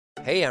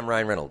Hey, I'm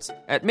Ryan Reynolds.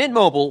 At Mint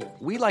Mobile,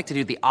 we like to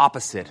do the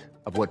opposite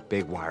of what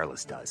Big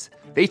Wireless does.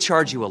 They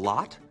charge you a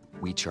lot,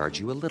 we charge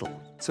you a little.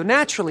 So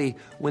naturally,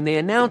 when they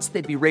announced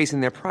they'd be raising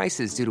their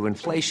prices due to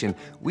inflation,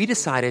 we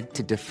decided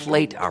to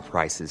deflate our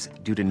prices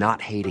due to not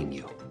hating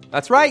you.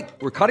 That's right.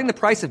 We're cutting the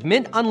price of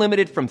Mint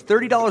Unlimited from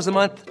 $30 a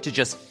month to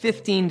just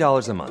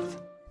 $15 a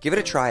month. Give it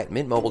a try at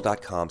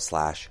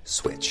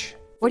mintmobile.com/switch.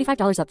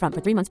 $45 up front for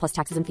 3 months plus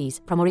taxes and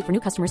fees. Promo rate for new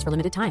customers for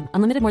limited time.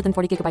 Unlimited more than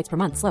 40 gigabytes per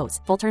month. Slows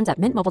full terms at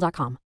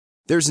mintmobile.com.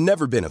 There's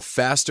never been a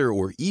faster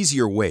or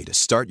easier way to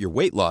start your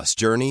weight loss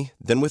journey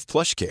than with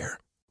PlushCare.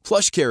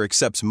 PlushCare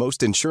accepts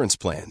most insurance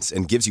plans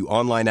and gives you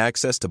online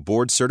access to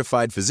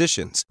board-certified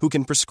physicians who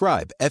can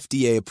prescribe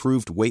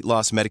FDA-approved weight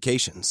loss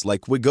medications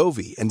like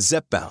Wegovy and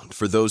Zepbound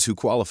for those who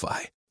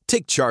qualify.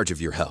 Take charge of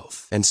your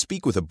health and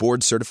speak with a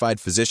board-certified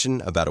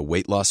physician about a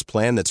weight loss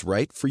plan that's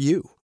right for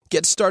you.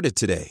 Get started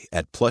today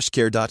at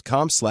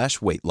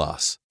plushcare.com/weight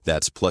loss.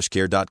 That's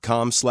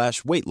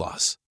plushcare.com/weight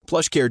loss.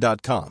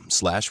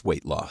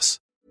 plushcare.com/weight loss.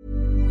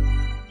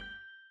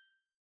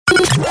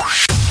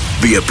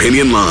 The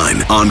Opinion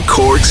Line on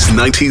Cork's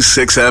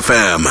 96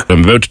 FM.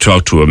 I'm about to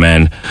talk to a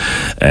man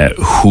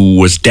who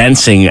was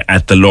dancing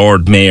at the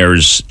Lord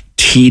Mayor's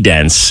tea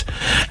dance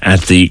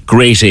at the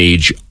great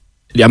age.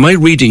 Am I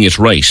reading it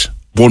right?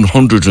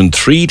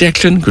 103,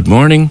 Declan? Good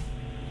morning.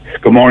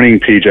 Good morning,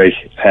 PJ.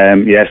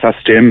 Yes,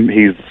 that's Jim.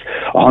 He's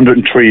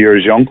 103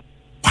 years young.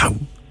 Wow.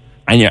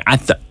 And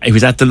he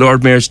was at the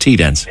Lord Mayor's tea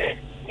dance?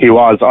 He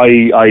was.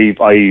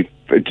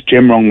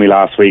 Jim rang me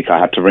last week. I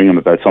had to ring him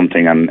about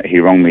something, and he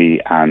rang me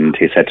and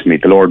he said to me,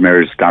 the Lord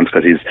Mayor's dance,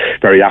 because he's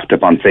very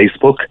active on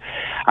Facebook.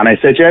 And I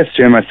said, yes,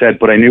 Jim. I said,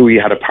 but I knew he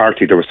had a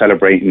party. They were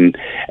celebrating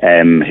he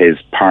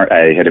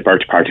had a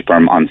birthday party for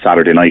him on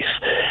Saturday night.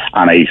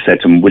 And I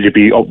said to him, would you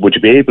be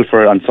able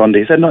for it on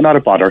Sunday? He said, no, not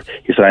a bother.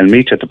 He said, I'll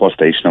meet you at the bus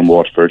station in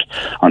Waterford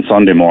on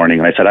Sunday morning.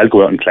 And I said, I'll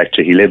go out and collect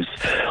you. He lives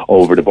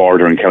over the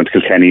border in County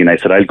Kilkenny. And I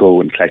said, I'll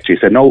go and collect you.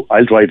 He said, no,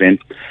 I'll drive in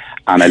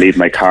and I'll leave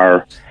my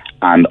car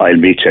and I'll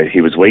meet you. He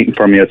was waiting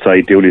for me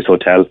outside Dooley's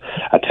Hotel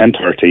at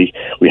 10:30.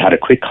 We had a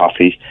quick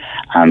coffee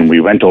and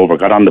we went over,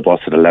 got on the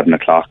bus at 11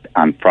 o'clock,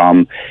 and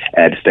from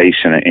the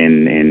station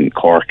in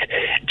Cork,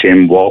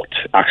 Jim walked,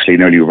 actually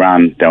nearly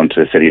ran down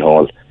to the City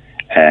Hall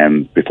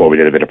before we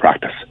did a bit of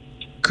practice.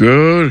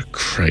 Good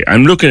Christ.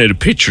 I'm looking at a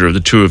picture of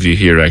the two of you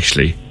here,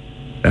 actually.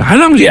 How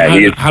long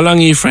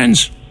are you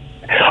friends?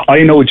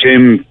 I know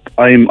Jim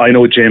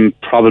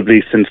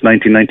probably since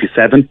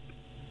 1997.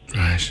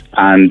 Right.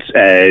 And,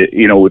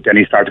 then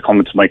he started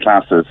coming to my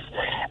classes.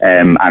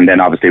 And then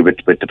obviously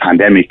with the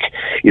pandemic,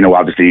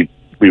 obviously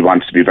we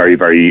wanted to be very,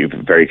 very,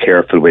 very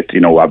careful with,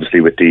 obviously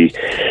with the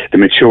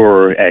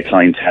mature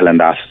clientele and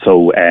that.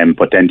 So,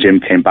 but then Jim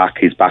came back.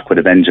 He's back with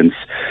a vengeance,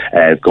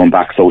 going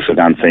back social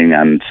dancing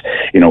and,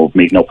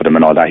 meeting up with him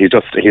and all that. He's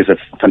a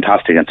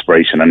fantastic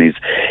inspiration, and he's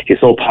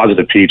so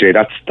positive, PJ.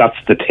 That's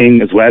the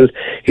thing as well.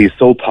 He's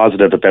so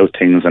positive about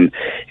things, and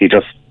he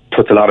just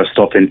puts a lot of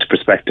stuff into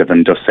perspective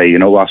and just say, you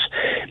know what,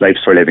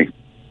 life's for living.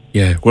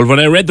 Yeah, well, when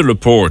I read the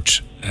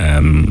report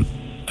in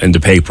the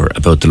paper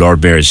about the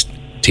Lord Mayor's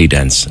tea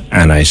dance,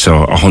 and I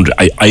saw 100,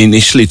 I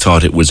initially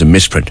thought it was a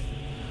misprint.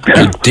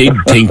 I did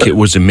think it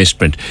was a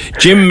misprint.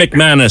 Jim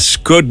McManus,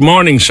 good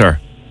morning, sir.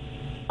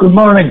 Good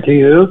morning to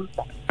you.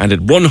 And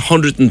at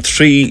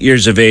 103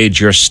 years of age,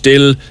 you're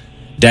still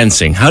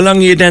dancing. How long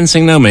are you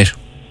dancing now, mate?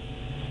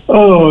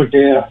 Oh,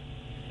 dear.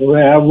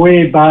 We're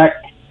way back.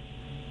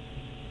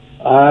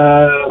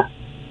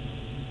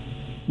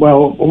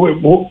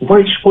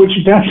 Which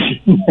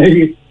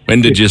dancing?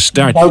 When did you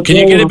start? Can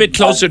you get a bit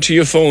closer to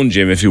your phone,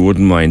 Jim, if you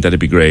wouldn't mind? That'd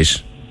be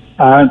great.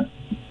 Are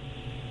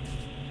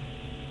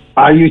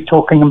you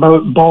talking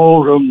about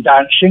ballroom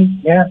dancing?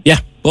 Yeah?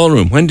 Yeah,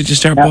 ballroom. When did you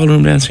start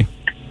ballroom dancing?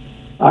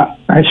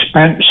 I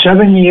spent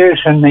 7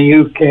 years in the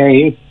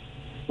UK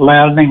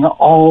learning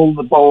all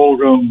the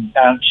ballroom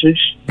dances.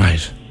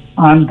 Right.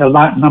 And the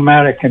Latin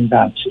American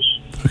dances.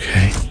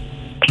 Okay.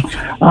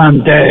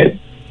 And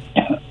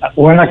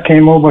when I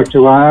came over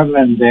to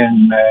Ireland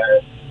in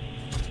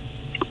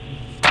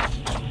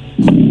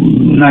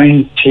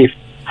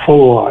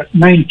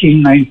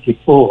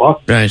 1994,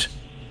 right,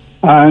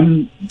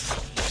 I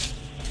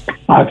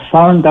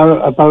found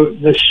out about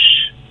this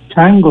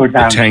tango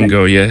dancing. The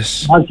tango,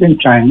 yes.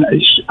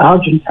 It's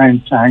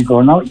Argentine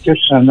tango, not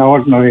just an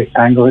ordinary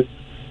tango.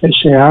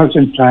 It's the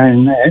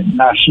Argentine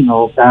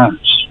national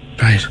dance.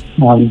 Right.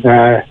 And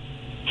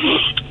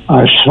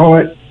I saw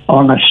it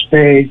on a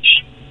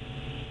stage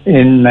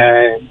in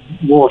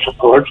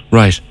Waterford.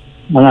 Right.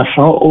 And I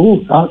thought, oh,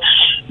 that's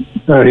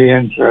very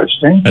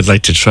interesting. I'd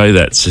like to try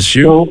that, says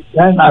you. So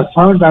then I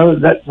found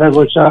out that there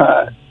was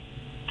a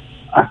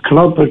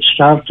club that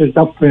started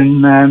up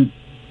in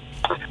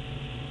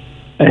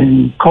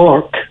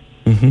Cork.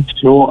 Mm-hmm.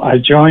 So I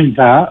joined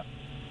that.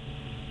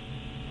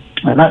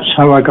 And that's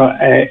how I got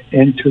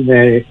into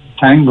the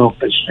tango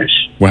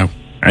business. Wow.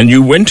 And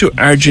you went to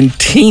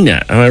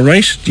Argentina, am I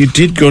right? You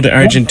did go to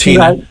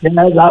Argentina. When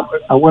I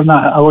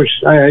was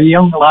a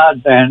young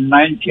lad then,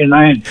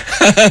 99.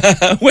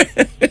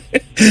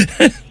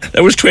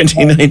 That was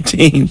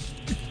 2019.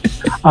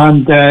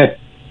 And it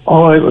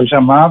was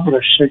a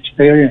marvellous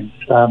experience.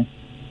 Wow.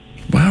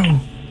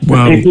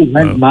 People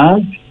went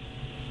mad.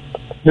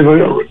 They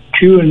were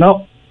queuing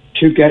up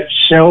to get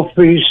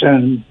selfies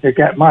and to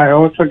get my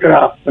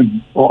autograph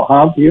and what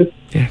have you.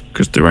 Yeah,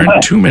 because there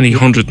aren't too many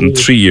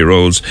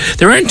 103-year-olds.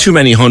 There aren't too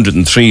many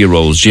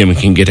 103-year-olds, Jim,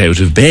 can get out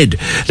of bed,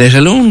 let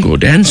alone go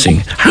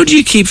dancing. How do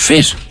you keep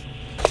fit?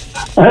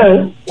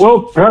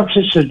 Well, perhaps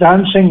it's the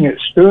dancing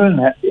that's doing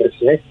it, you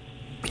see.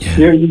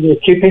 Yeah. You're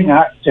keeping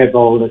active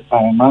all the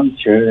time,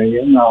 aren't you?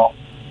 You know.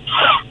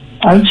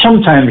 And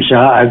sometimes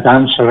I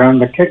dance around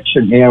the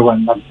kitchen here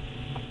when the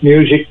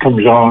music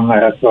comes on,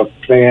 they're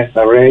playing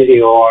the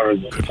radio or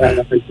the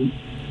television,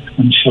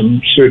 and some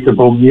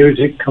suitable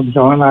music comes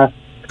on, I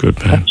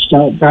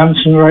start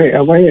dancing right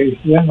away.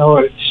 You know,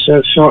 it's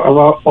a sort of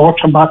an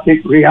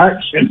automatic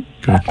reaction.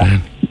 Good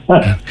man.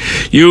 Yeah.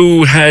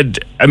 You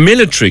had a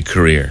military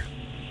career.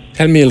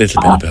 Tell me a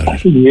little bit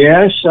about it.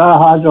 Yes,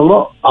 I had a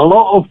lot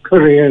of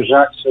careers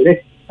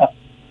actually.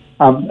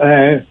 I've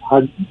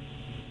had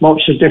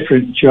lots of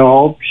different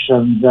jobs,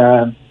 and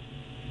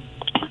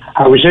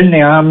I was in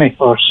the army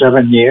for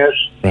 7 years.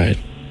 Right.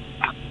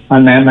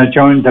 And then I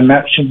joined the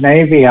Merchant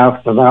Navy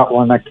after that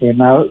when I came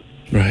out.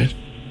 Right.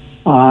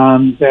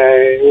 And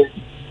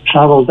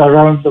travelled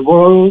around the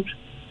world.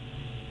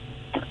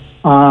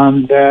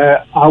 And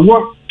I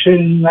worked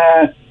in,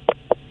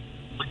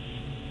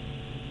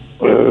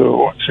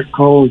 what's it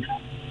called?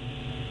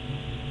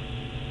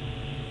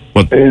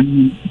 What?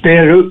 In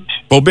Beirut.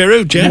 Oh,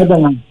 Beirut, yeah.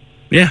 Lebanon.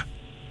 Yeah.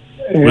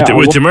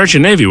 With the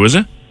Merchant Navy, was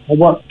it? I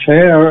worked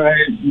there.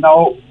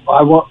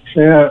 I worked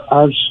there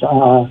as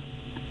a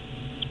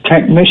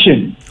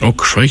technician. Oh,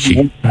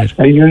 crikey! Right.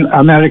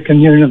 American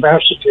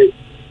University.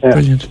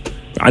 Brilliant.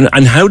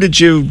 And how did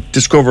you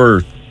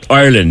discover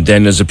Ireland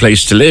then as a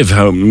place to live?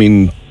 Well,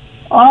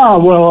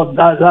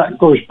 that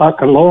goes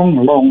back a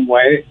long, long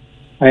way.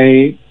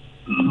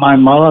 My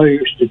mother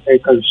used to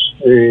take us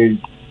to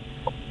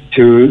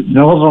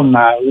Northern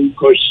Ireland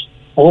because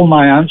all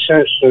my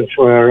ancestors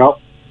were up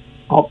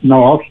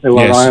north. They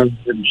were either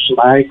in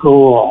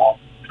Sligo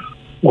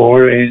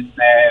or in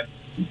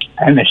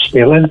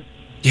Enniskillen.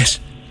 Yes.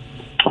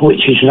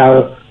 Which is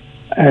now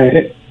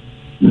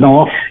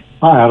North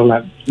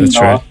Ireland. That's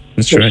right.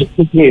 That's right.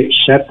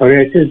 It's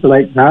separated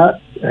like that.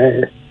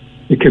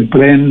 You could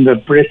blame the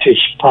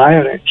British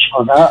pirates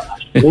for that, I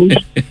suppose.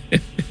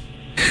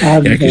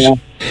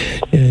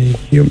 And,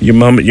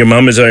 your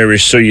mum is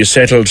Irish, so you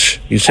settled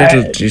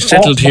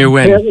here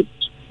when?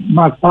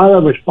 My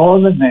father was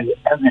born in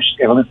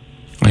Enniskillen.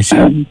 I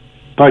see.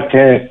 But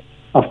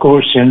of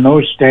course, in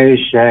those days,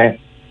 there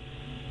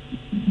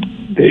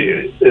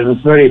were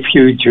very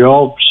few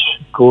jobs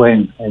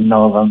going in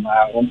Northern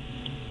Ireland.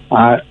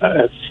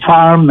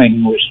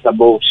 Farming was the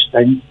most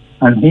thing,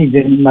 and he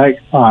didn't like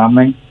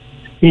farming.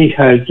 He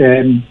had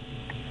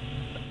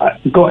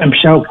got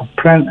himself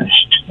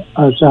apprenticed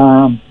as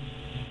a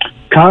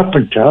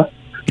carpenter,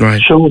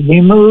 right. So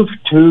he moved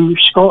to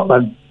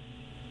Scotland,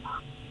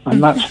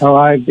 and that's how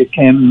I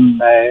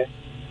became.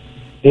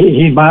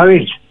 He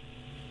married.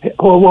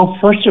 Well,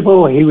 first of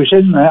all, he was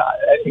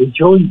he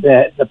joined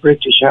the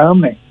British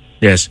Army.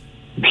 Yes.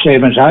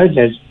 Same as I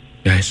did.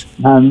 Yes.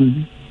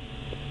 And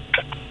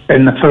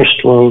in the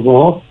First World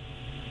War,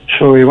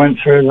 so he went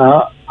through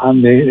that,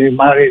 and he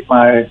married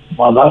my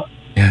mother.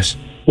 Yes.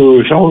 Who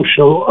was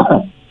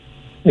also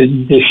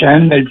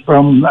descended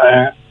from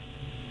a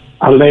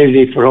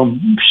lady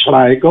from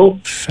Sligo.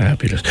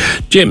 Fabulous.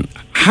 Jim,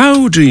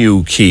 how do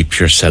you keep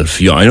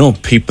yourself young? I know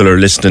people are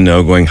listening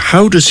now going,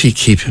 how does he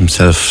keep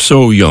himself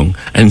so young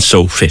and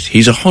so fit?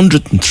 He's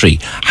 103.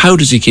 How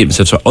does he keep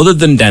himself so, other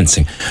than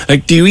dancing?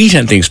 Like, do you eat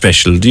anything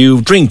special? Do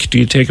you drink? Do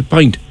you take a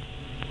pint?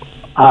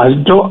 I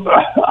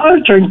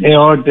drink the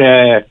odd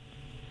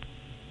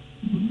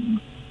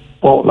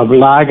bottle of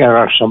lager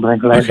or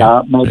something like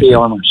that, maybe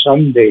on a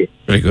Sunday.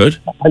 Very good.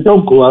 I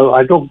don't go out.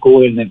 I don't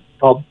go in the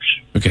pubs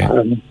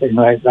or anything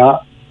like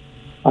that.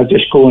 I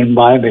just go and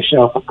buy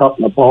myself a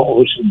couple of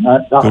bottles, and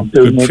that'll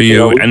do me. Good for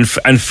you. And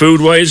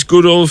food-wise,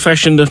 good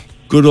old-fashioned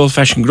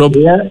grub.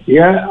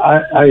 Yeah.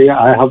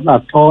 I have my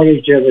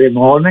porridge every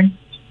morning.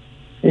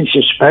 It's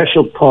a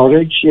special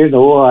porridge, you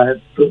know. I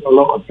put a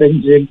lot of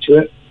things into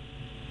it,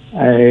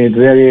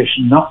 various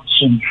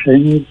nuts and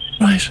things.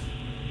 Right.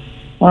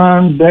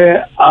 And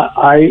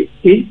I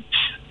eat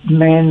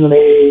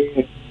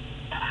mainly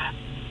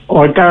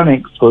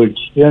organic food,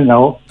 you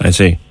know. I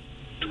see.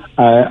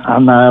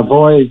 And I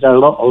avoid a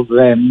lot of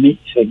meat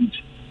things,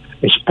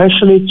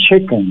 especially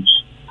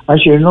chickens.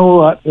 As you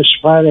know, at this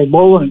very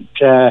moment,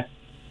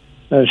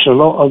 there's a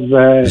lot of...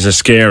 there's a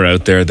scare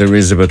out there. There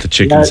is about the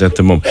chickens at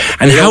the moment.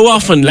 And how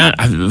often,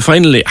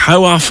 finally,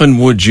 how often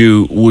would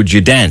you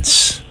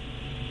dance?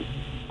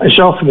 As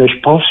often as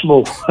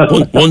possible.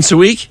 Once a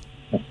week?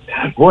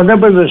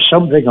 Whenever there's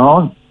something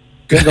on.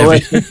 You know,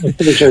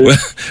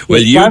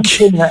 well, you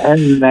dancing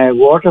in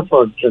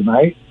Waterford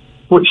tonight,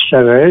 which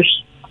there is.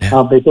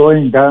 I'll be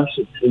going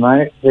dancing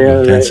tonight.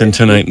 Dancing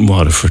tonight in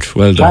Waterford.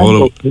 Well, the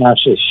whole of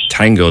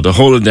Tango, the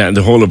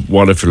whole of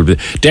Waterford will be.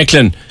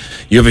 Declan,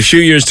 you have a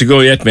few years to go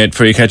yet, mate,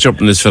 before you catch up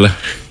on this fella.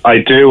 I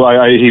do.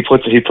 He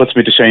puts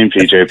me to shame,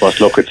 PJ. But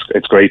look,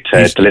 it's great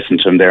to listen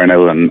to him there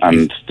now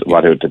and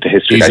what the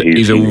history that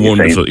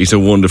he's a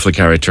wonderful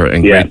character,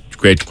 and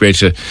great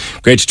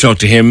to talk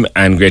to him,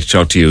 and great to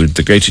talk to you,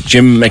 the great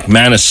Jim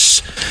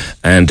McManus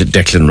and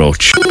Declan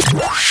Roach.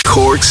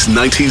 Cork's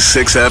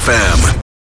 96 FM.